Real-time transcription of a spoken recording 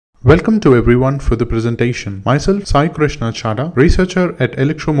Welcome to everyone for the presentation. Myself, Krishna Chada, researcher at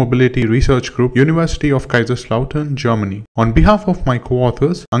Electromobility Research Group, University of Kaiserslautern, Germany. On behalf of my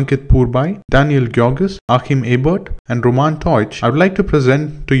co-authors, Ankit Purbai, Daniel Georges, Achim Ebert, and Roman Teutsch, I would like to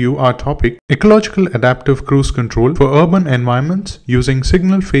present to you our topic, Ecological Adaptive Cruise Control for Urban Environments using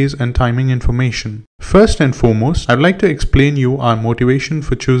Signal Phase and Timing Information. First and foremost, I would like to explain you our motivation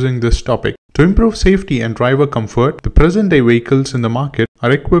for choosing this topic. To improve safety and driver comfort, the present-day vehicles in the market are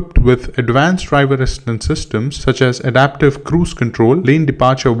equipped with advanced driver assistance systems such as adaptive cruise control, lane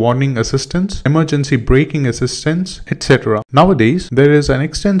departure warning assistance, emergency braking assistance, etc. Nowadays, there is an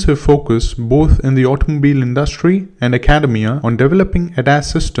extensive focus both in the automobile industry and academia on developing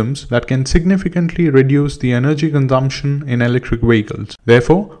ADAS systems that can significantly reduce the energy consumption in electric vehicles.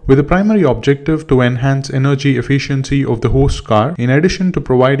 Therefore, with the primary objective to enhance energy efficiency of the host car, in addition to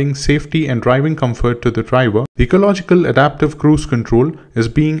providing safety and driving comfort to the driver, the ecological adaptive cruise control is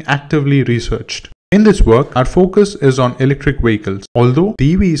being actively researched. In this work, our focus is on electric vehicles. Although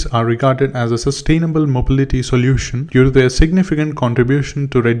the EVs are regarded as a sustainable mobility solution due to their significant contribution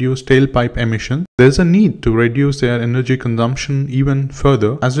to reduce tailpipe emissions, there is a need to reduce their energy consumption even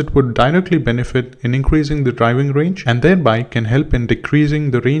further, as it would directly benefit in increasing the driving range and thereby can help in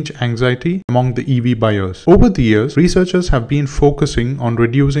decreasing the range anxiety among the EV buyers. Over the years, researchers have been focusing on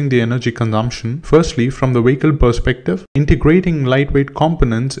reducing the energy consumption, firstly from the vehicle perspective, integrating lightweight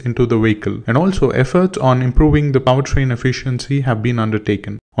components into the vehicle, and also efforts on improving the powertrain efficiency have been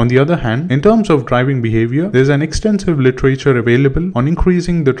undertaken. On the other hand, in terms of driving behavior, there is an extensive literature available on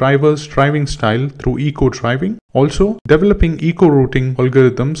increasing the driver's driving style through eco-driving, also developing eco-routing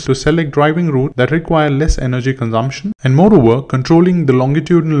algorithms to select driving routes that require less energy consumption, and moreover, controlling the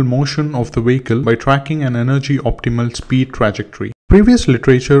longitudinal motion of the vehicle by tracking an energy optimal speed trajectory. Previous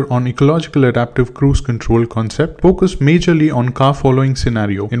literature on ecological adaptive cruise control concept focused majorly on car following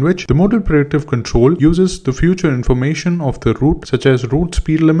scenario, in which the modal predictive control uses the future information of the route such as route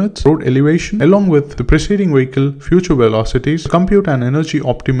speed limits, road elevation, along with the preceding vehicle future velocities to compute an energy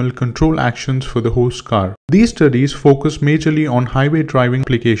optimal control actions for the host car. These studies focus majorly on highway driving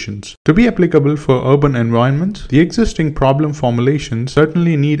applications. To be applicable for urban environments, the existing problem formulations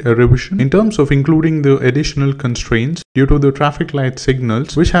certainly need a revision in terms of including the additional constraints due to the traffic light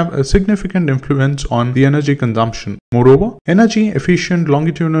signals, which have a significant influence on the energy consumption. Moreover, energy efficient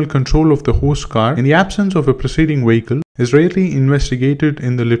longitudinal control of the host car in the absence of a preceding vehicle is rarely investigated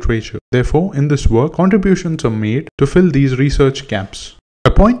in the literature. Therefore, in this work, contributions are made to fill these research gaps. A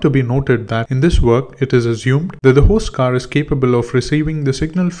point to be noted that in this work, it is assumed that the host car is capable of receiving the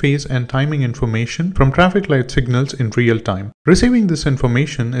signal phase and timing information from traffic light signals in real time. Receiving this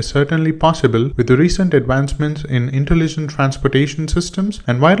information is certainly possible with the recent advancements in intelligent transportation systems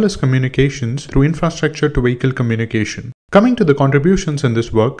and wireless communications through infrastructure-to-vehicle communication. Coming to the contributions in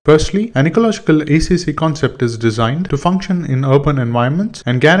this work, firstly, an ecological ACC concept is designed to function in urban environments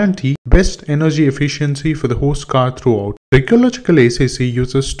and guarantee best energy efficiency for the host car throughout. The ecological ACC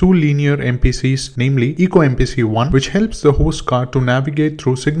uses two linear MPCs, namely Eco-MPC1, which helps the host car to navigate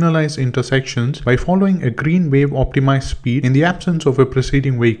through signalized intersections by following a green wave optimized speed in the absence of a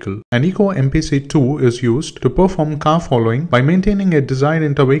preceding vehicle. And Eco-MPC2 is used to perform car following by maintaining a desired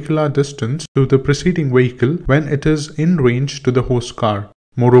intervehicular distance to the preceding vehicle when it is in range to the host car.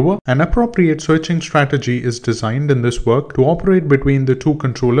 Moreover, an appropriate switching strategy is designed in this work to operate between the two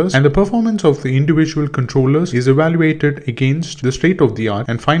controllers, and the performance of the individual controllers is evaluated against the state-of-the-art.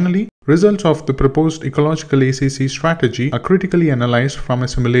 And finally, results of the proposed ecological ACC strategy are critically analyzed from a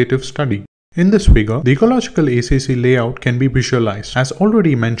simulative study. In this figure, the ecological ACC layout can be visualized. As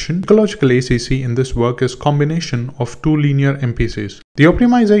already mentioned, ecological ACC in this work is combination of two linear MPCs. The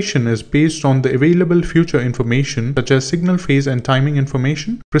optimization is based on the available future information such as signal phase and timing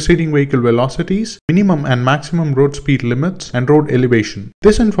information, preceding vehicle velocities, minimum and maximum road speed limits, and road elevation.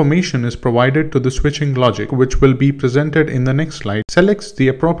 This information is provided to the switching logic, which will be presented in the next slide, selects the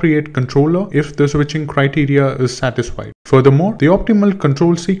appropriate controller if the switching criteria is satisfied. Furthermore, the optimal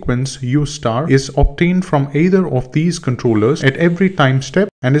control sequence U* is obtained from either of these controllers at every time step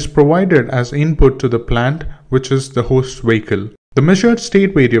and is provided as input to the plant, which is the host vehicle. The measured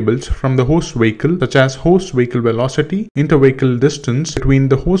state variables from the host vehicle, such as host vehicle velocity, intervehicle distance between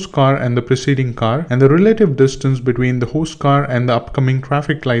the host car and the preceding car, and the relative distance between the host car and the upcoming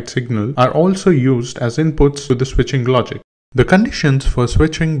traffic light signal, are also used as inputs to the switching logic. The conditions for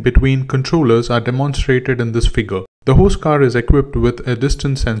switching between controllers are demonstrated in this figure. The host car is equipped with a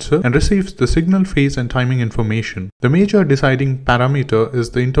distance sensor and receives the signal phase and timing information. The major deciding parameter is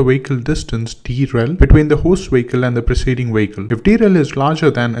the inter-vehicle distance DREL between the host vehicle and the preceding vehicle. If DREL is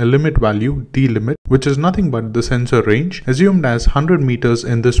larger than a limit value, D limit, which is nothing but the sensor range, assumed as 100 meters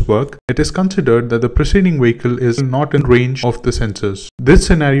in this work, it is considered that the preceding vehicle is not in range of the sensors. This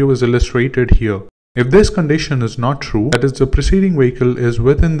scenario is illustrated here. If this condition is not true, that is the preceding vehicle is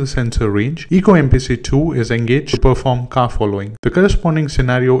within the sensor range, EcoMPC2 is engaged to perform car following. The corresponding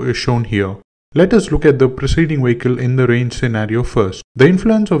scenario is shown here. Let us look at the preceding vehicle in the range scenario first. The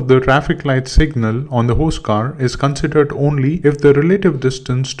influence of the traffic light signal on the host car is considered only if the relative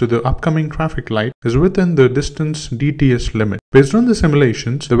distance to the upcoming traffic light is within the distance DTS limit. Based on the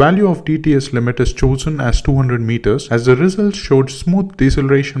simulations, the value of DTS limit is chosen as 200 meters as the results showed smooth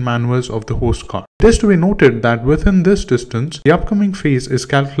deceleration maneuvers of the host car. It is to be noted that within this distance, the upcoming phase is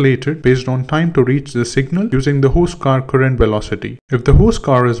calculated based on time to reach the signal using the host car current velocity. If the host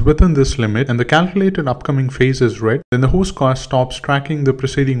car is within this limit and the calculated upcoming phase is red, then the host car stops tracking the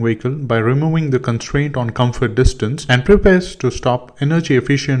preceding vehicle by removing the constraint on comfort distance and prepares to stop energy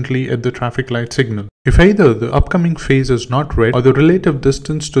efficiently at the traffic light signal. If either the upcoming phase is not red or the relative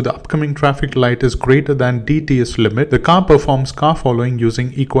distance to the upcoming traffic light is greater than DTS limit, the car performs car following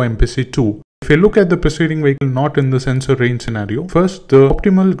using EcoMPC2. If we look at the preceding vehicle not in the sensor range scenario, first the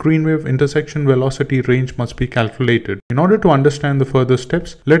optimal green wave intersection velocity range must be calculated. In order to understand the further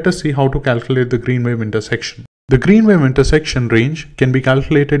steps, let us see how to calculate the green wave intersection. The green wave intersection range can be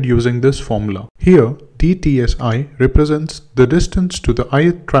calculated using this formula. Here, DTSI represents the distance to the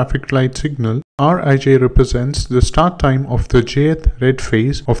ith traffic light signal, Rij represents the start time of the jth red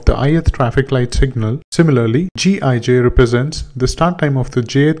phase of the ith traffic light signal. Similarly, Gij represents the start time of the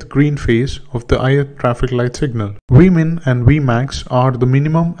jth green phase of the ith traffic light signal. Vmin and Vmax are the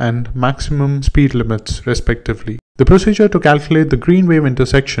minimum and maximum speed limits respectively. The procedure to calculate the green wave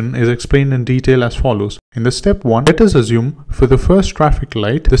intersection is explained in detail as follows. In the step 1, let us assume for the first traffic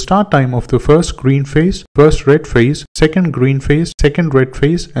light, the start time of the first green phase, first red phase, second green phase, second red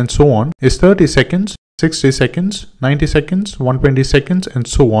phase, and so on is 30 seconds, 60 seconds, 90 seconds, 120 seconds, and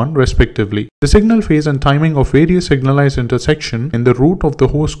so on respectively. The signal phase and timing of various signalized intersection in the route of the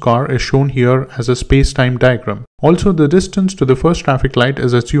host car is shown here as a space-time diagram. Also, the distance to the first traffic light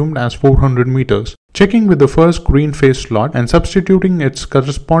is assumed as 400 meters. Checking with the first green phase slot and substituting its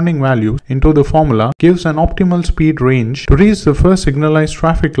corresponding values into the formula gives an optimal speed range to reach the first signalized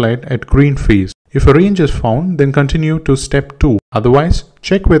traffic light at green phase. If a range is found, then continue to step 2. Otherwise,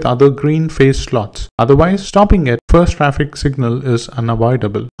 check with other green phase slots. Otherwise, stopping at first traffic signal is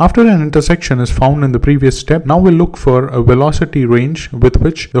unavoidable. After an intersection is found in the previous step, now we'll look for a velocity range with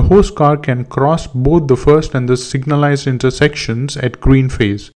which the host car can cross both the first and the signalized intersections at green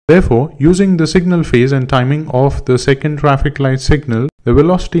phase. Therefore, using the signal phase and timing of the second traffic light signal, the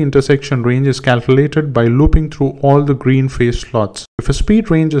velocity intersection range is calculated by looping through all the green phase slots. If a speed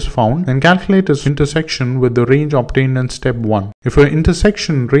range is found, then calculate its intersection with the range obtained in step 1. If an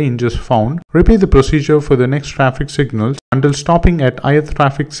intersection range is found, repeat the procedure for the next traffic signals until stopping at ith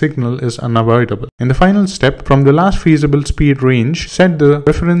traffic signal is unavoidable. In the final step, from the last feasible speed range, set the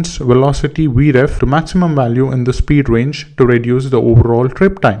reference velocity Vref to maximum value in the speed range to reduce the overall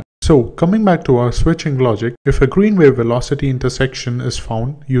trip time. So, coming back to our switching logic, if a green wave velocity intersection is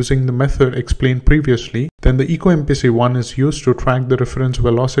found using the method explained previously, then the EcoMPC1 is used to track the reference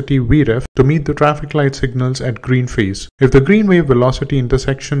velocity Vref to meet the traffic light signals at green phase. If the green wave velocity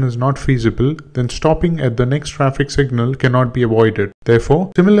intersection is not feasible, then stopping at the next traffic signal cannot be avoided.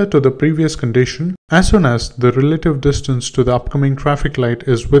 Therefore, similar to the previous condition, as soon as the relative distance to the upcoming traffic light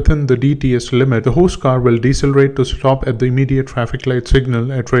is within the DTS limit, the host car will decelerate to stop at the immediate traffic light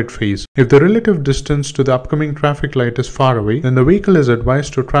signal at red phase. If the relative distance to the upcoming traffic light is far away, then the vehicle is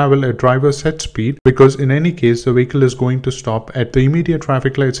advised to travel at driver's set speed, because in any case the vehicle is going to stop at the immediate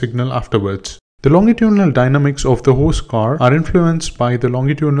traffic light signal afterwards. The longitudinal dynamics of the host car are influenced by the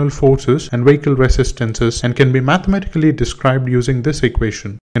longitudinal forces and vehicle resistances and can be mathematically described using this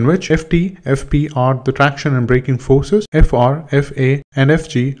equation, in which Ft, Fp are the traction and braking forces, Fr, Fa, and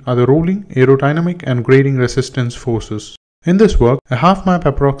Fg are the rolling, aerodynamic, and grading resistance forces. In this work, a half-map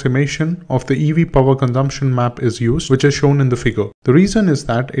approximation of the EV power consumption map is used, which is shown in the figure. The reason is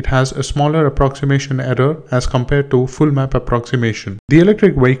that it has a smaller approximation error as compared to full map approximation. The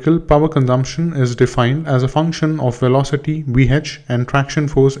electric vehicle power consumption is defined as a function of velocity Vh and traction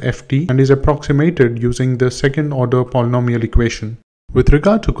force Ft and is approximated using the second-order polynomial equation. With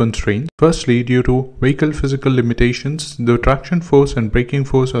regard to constraints, firstly, due to vehicle physical limitations, the traction force and braking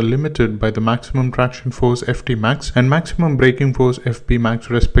force are limited by the maximum traction force Ft max and maximum braking force Fp max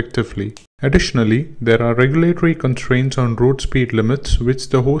respectively. Additionally, there are regulatory constraints on road speed limits which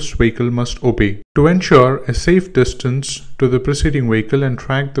the host vehicle must obey. To ensure a safe distance to the preceding vehicle and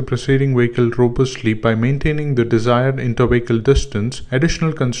track the preceding vehicle robustly by maintaining the desired inter-vehicle distance,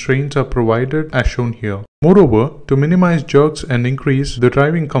 additional constraints are provided as shown here. Moreover, to minimize jerks and increase the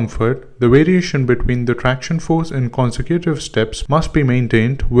driving comfort, the variation between the traction force in consecutive steps must be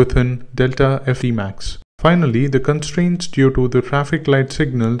maintained within delta Ft max. Finally, the constraints due to the traffic light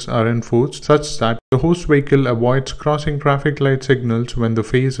signals are enforced such that the host vehicle avoids crossing traffic light signals when the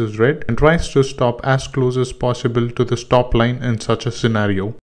phase is red and tries to stop as close as possible to the stop line in such a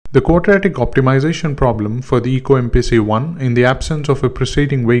scenario. The quadratic optimization problem for the EcoMPC1 in the absence of a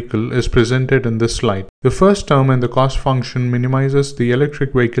preceding vehicle is presented in this slide. The first term in the cost function minimizes the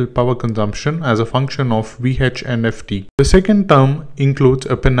electric vehicle power consumption as a function of VH and FT. The second term includes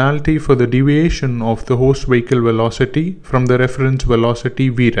a penalty for the deviation of the host vehicle velocity from the reference velocity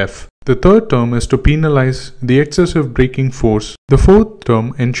Vref. The third term is to penalize the excessive braking force. The fourth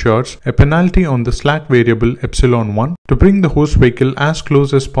term ensures a penalty on the slack variable epsilon1 to bring the host vehicle as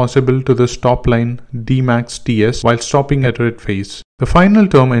close as possible to the stop line Dmax Ts while stopping at red phase. The final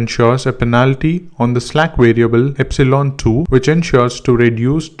term ensures a penalty on the slack variable epsilon2 which ensures to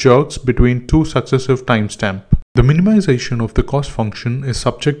reduce jerks between two successive timestamps. The minimization of the cost function is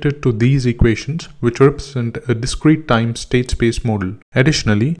subjected to these equations which represent a discrete time state space model.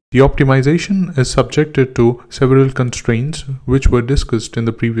 Additionally, the optimization is subjected to several constraints which were discussed in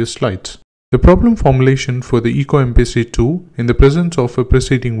the previous slides. The problem formulation for the EcoMPC2 in the presence of a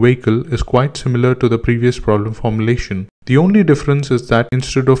preceding vehicle is quite similar to the previous problem formulation. The only difference is that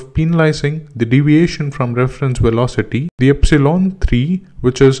instead of penalizing the deviation from reference velocity, the epsilon3,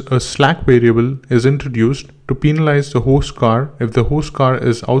 which is a slack variable, is introduced to penalize the host car if the host car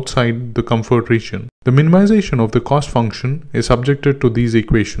is outside the comfort region. The minimization of the cost function is subjected to these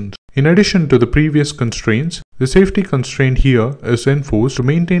equations. In addition to the previous constraints, the safety constraint here is enforced to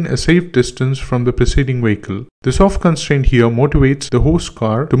maintain a safe distance from the preceding vehicle. The soft constraint here motivates the host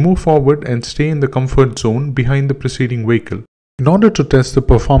car to move forward and stay in the comfort zone behind the preceding vehicle. In order to test the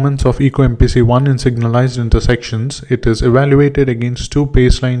performance of EcoMPC1 in signalized intersections, it is evaluated against two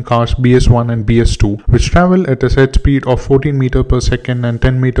baseline cars BS1 and BS2, which travel at a set speed of 14 meter per second and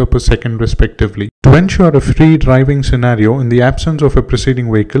 10 meter per second respectively. To ensure a free driving scenario in the absence of a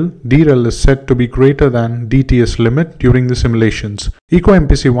preceding vehicle, DREL is set to be greater than DTS limit during the simulations.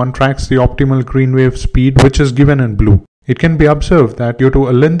 EcoMPC1 tracks the optimal green wave speed, which is given in blue. It can be observed that due to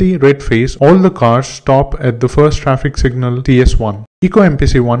a lengthy red phase, all the cars stop at the first traffic signal TS1.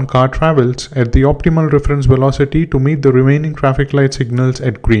 EcoMPC1 car travels at the optimal reference velocity to meet the remaining traffic light signals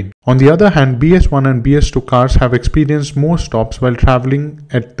at green. On the other hand, BS1 and BS2 cars have experienced more stops while traveling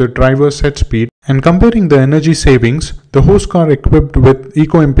at the driver's set speed. And comparing the energy savings, the host car equipped with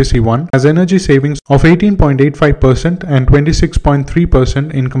EcoMPC1 has energy savings of 18.85% and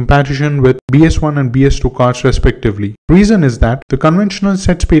 26.3% in comparison with BS1 and BS2 cars respectively. Reason is that the conventional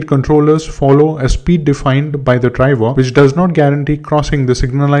set speed controllers follow a speed defined by the driver, which does not guarantee crossing the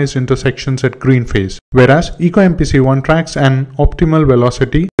signalized intersections at green phase, whereas EcoMPC1 tracks an optimal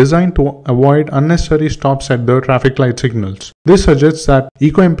velocity designed to avoid unnecessary stops at the traffic light signals. This suggests that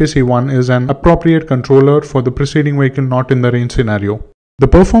EcoMPC1 is an appropriate controller for the preceding vehicle not in the range scenario. The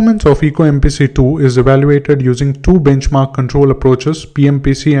performance of EcoMPC2 is evaluated using two benchmark control approaches,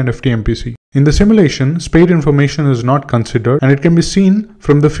 PMPC and FTMPC. In the simulation, SPaT information is not considered, and it can be seen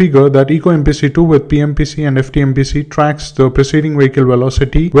from the figure that EcoMPC2 with PMPC and FTMPC tracks the preceding vehicle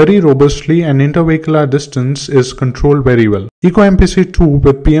velocity very robustly and intervehicular distance is controlled very well. EcoMPC2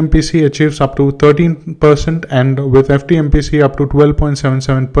 with PMPC achieves up to 13% and with FTMPC up to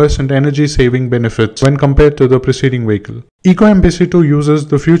 12.77% energy saving benefits when compared to the preceding vehicle. EcoMPC2 uses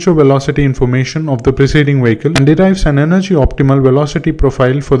the future velocity information of the preceding vehicle and derives an energy optimal velocity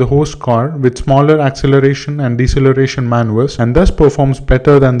profile for the host car with smaller acceleration and deceleration maneuvers and thus performs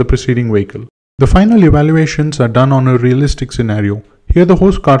better than the preceding vehicle. The final evaluations are done on a realistic scenario. Here the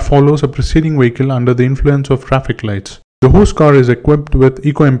host car follows a preceding vehicle under the influence of traffic lights. The host car is equipped with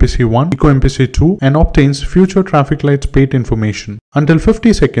EcoMPC1, EcoMPC2 and obtains future traffic light SPaT information. Until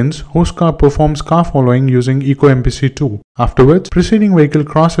 50 seconds, host car performs car following using EcoMPC2. Afterwards, preceding vehicle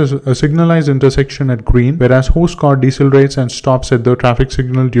crosses a signalized intersection at green, whereas host car decelerates and stops at the traffic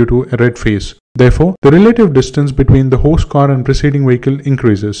signal due to a red phase. Therefore, the relative distance between the host car and preceding vehicle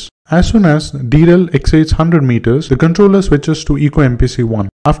increases. As soon as derail exceeds 100 meters, the controller switches to EcoMPC1.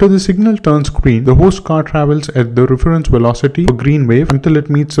 After the signal turns green, the host car travels at the reference velocity for green wave until it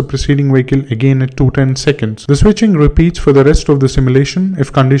meets the preceding vehicle again at 210 seconds. The switching repeats for the rest of the simulation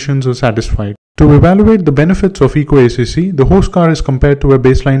if conditions are satisfied. To evaluate the benefits of EcoACC, the host car is compared to a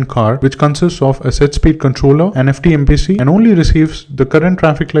baseline car which consists of a set speed controller, an FTMPC, and only receives the current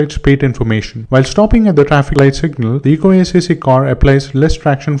traffic light SPaT information. While stopping at the traffic light signal, the EcoACC car applies less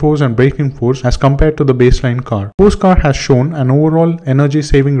traction force and braking force as compared to the baseline car. Host car has shown an overall energy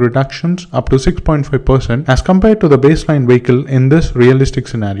saving reductions up to 6.5% as compared to the baseline vehicle in this realistic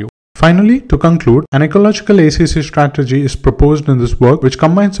scenario. Finally, to conclude, an ecological ACC strategy is proposed in this work which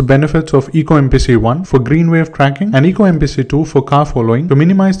combines the benefits of EcoMPC1 for green wave tracking and EcoMPC2 for car following to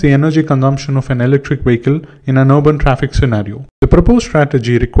minimize the energy consumption of an electric vehicle in an urban traffic scenario. The proposed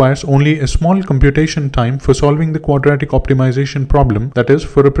strategy requires only a small computation time for solving the quadratic optimization problem, that is,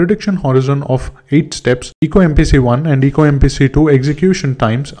 for a prediction horizon of 8 steps, EcoMPC1 and EcoMPC2 execution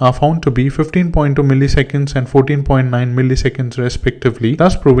times are found to be 15.2 milliseconds and 14.9 milliseconds respectively,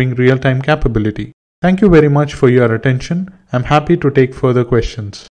 thus proving real-time capability. Thank you very much for your attention. I'm happy to take further questions.